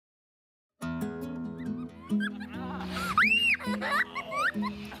Now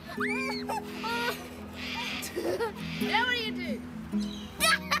what do you do?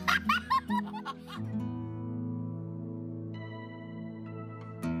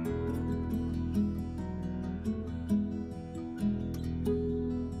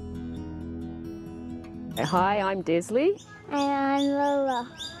 Hi, I'm Desley. And I'm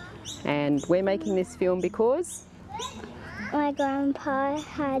Lola. And we're making this film because My grandpa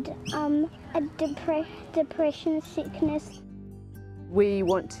had a depression sickness. we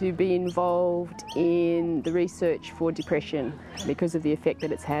want to be involved in the research for depression because of the effect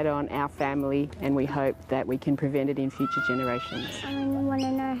that it's had on our family, and we hope that we can prevent it in future generations. I want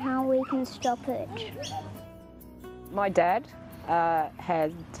to know how we can stop it. My dad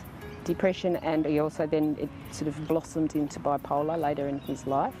had depression, and he also then it sort of blossomed into bipolar later in his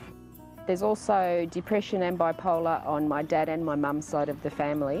life. There's also depression and bipolar on my dad and my mum's side of the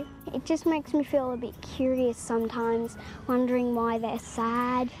family. It just makes me feel a bit curious sometimes, wondering why they're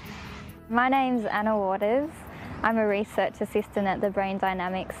sad. My name's Anna Waters. I'm a research assistant at the Brain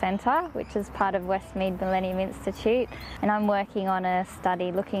Dynamics Centre, which is part of Westmead Millennium Institute, and I'm working on a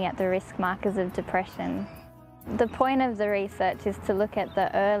study looking at the risk markers of depression. The point of the research is to look at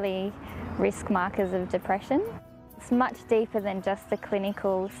the early risk markers of depression. It's much deeper than just the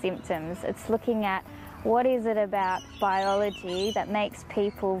clinical symptoms. It's looking at what is it about biology that makes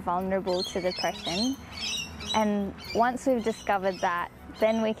people vulnerable to depression. And once we've discovered that,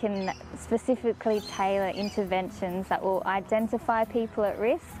 then we can specifically tailor interventions that will identify people at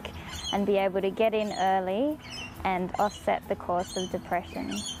risk and be able to get in early and offset the course of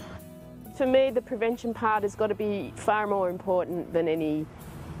depression. For me, the prevention part has got to be far more important than any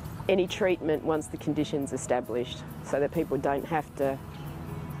treatment once the condition's established, so that people don't have to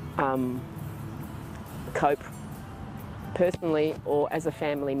cope personally or as a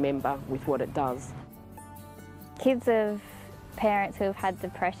family member with what it does. Kids of parents who have had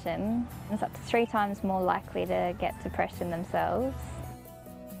depression is up to 3 times more likely to get depression themselves.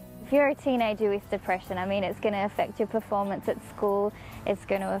 If you're a teenager with depression, I mean, it's going to affect your performance at school, it's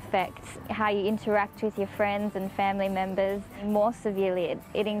going to affect how you interact with your friends and family members. More severely,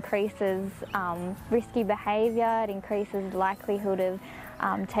 it increases risky behaviour, it increases likelihood of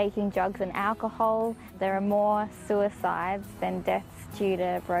taking drugs and alcohol. There are more suicides than deaths due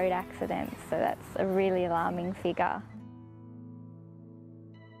to road accidents, so that's a really alarming figure.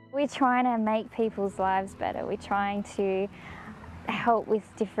 We're trying to make people's lives better. We're trying to help with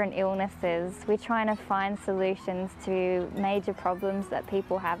different illnesses. We're trying to find solutions to major problems that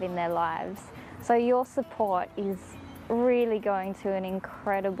people have in their lives. So your support is really going to an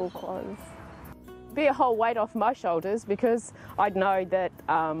incredible cause. Be a whole weight off my shoulders, because I'd know that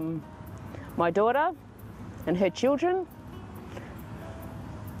my daughter and her children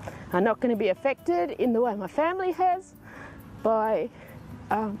are not going to be affected in the way my family has by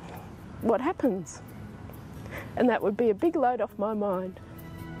what happens. And that would be a big load off my mind.